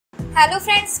Hello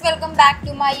friends, welcome back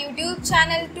to my YouTube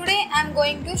channel. Today I am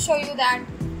going to show you that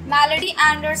Melody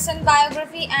Anderson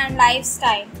biography and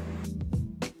lifestyle.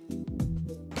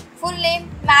 Full name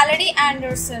Melody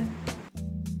Anderson.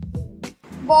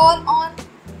 Born on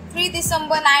 3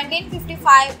 December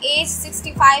 1955, age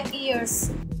 65 years.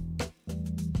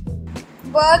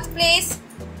 Birthplace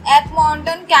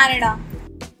Edmonton, Canada.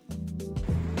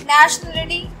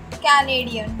 Nationality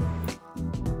Canadian.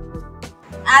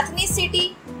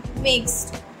 Ethnicity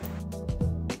mixed.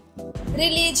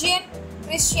 Religion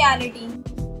Christianity.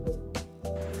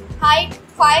 Height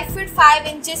 5 feet 5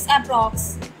 inches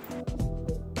approx.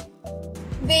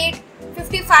 Weight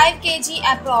 55 kg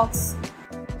approx.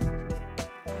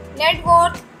 Net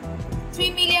worth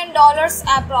 $3 million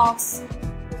approx.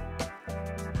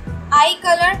 Eye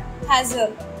color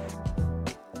hazel.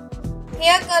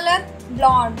 Hair color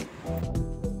blonde.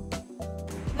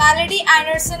 Melody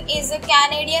Anderson is a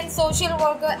Canadian social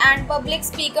worker and public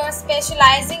speaker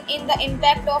specializing in the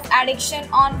impact of addiction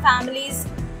on families.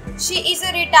 She is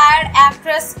a retired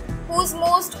actress whose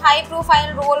most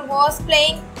high-profile role was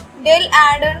playing Dale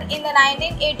Arden in the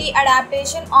 1980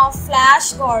 adaptation of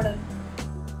Flash Gordon.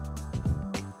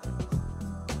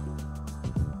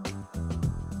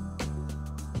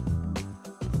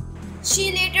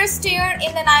 She later starred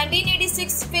in the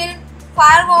 1986 film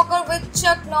Firewalker with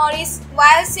Chuck Norris.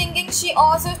 While singing, she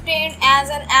also trained as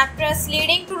an actress,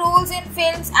 leading to roles in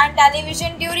films and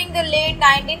television during the late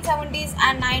 1970s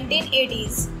and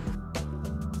 1980s.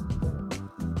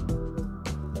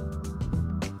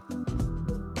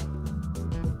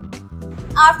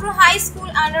 After high school,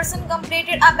 Anderson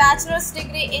completed a bachelor's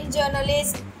degree in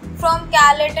journalism from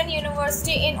Carleton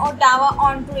University in Ottawa,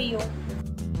 Ontario.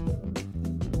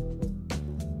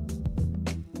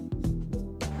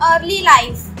 Early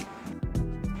life.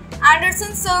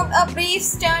 Anderson served a brief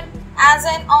stint as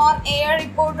an on-air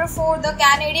reporter for the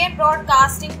Canadian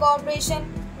Broadcasting Corporation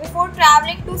before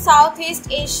traveling to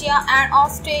Southeast Asia and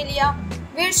Australia,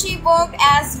 where she worked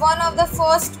as one of the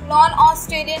first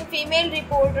non-Australian female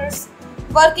reporters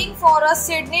working for a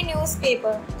Sydney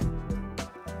newspaper.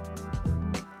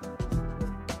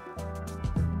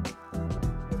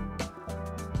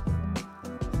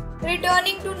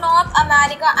 Returning to North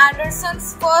America,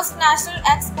 Anderson's first national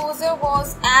exposure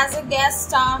was as a guest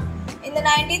star in the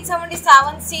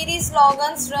 1977 series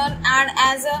Logan's Run and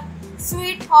as a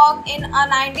sweetheart in a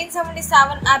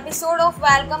 1977 episode of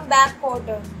Welcome Back,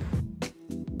 Kotter.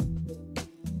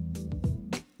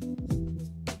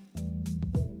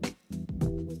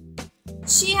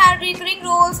 She had recurring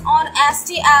roles on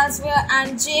St. Elsewhere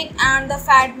and Jake and the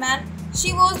Fat Man.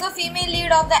 She was the female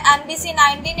lead of the NBC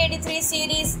 1983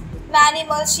 series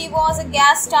Manimal. She was a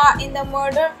guest star in The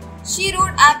Murder, She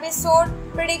Wrote episode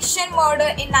Prediction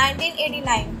Murder in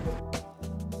 1989.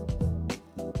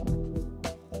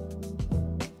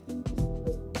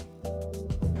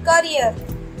 Career.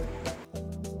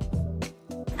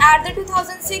 At the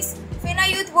 2006 FINA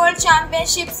Youth World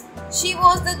Championships, she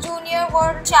was the junior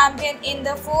world champion in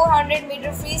the 400-meter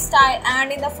freestyle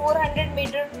and in the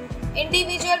 400-meter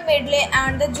individual medley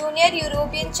and the junior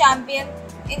European champion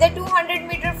in the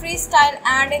 200-meter freestyle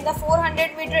and in the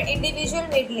 400-meter individual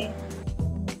medley.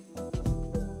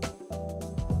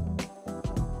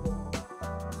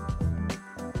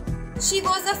 She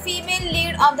was the female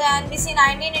lead of the NBC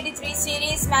 1983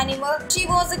 series Manimal. She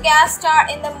was a guest star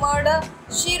in The Murder,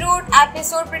 She Wrote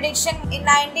episode Prediction in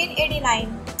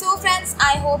 1989. So friends,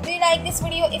 I hope you like this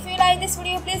video. If you like this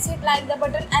video, please hit like the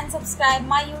button and subscribe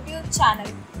my YouTube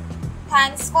channel.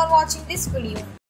 Thanks for watching this video.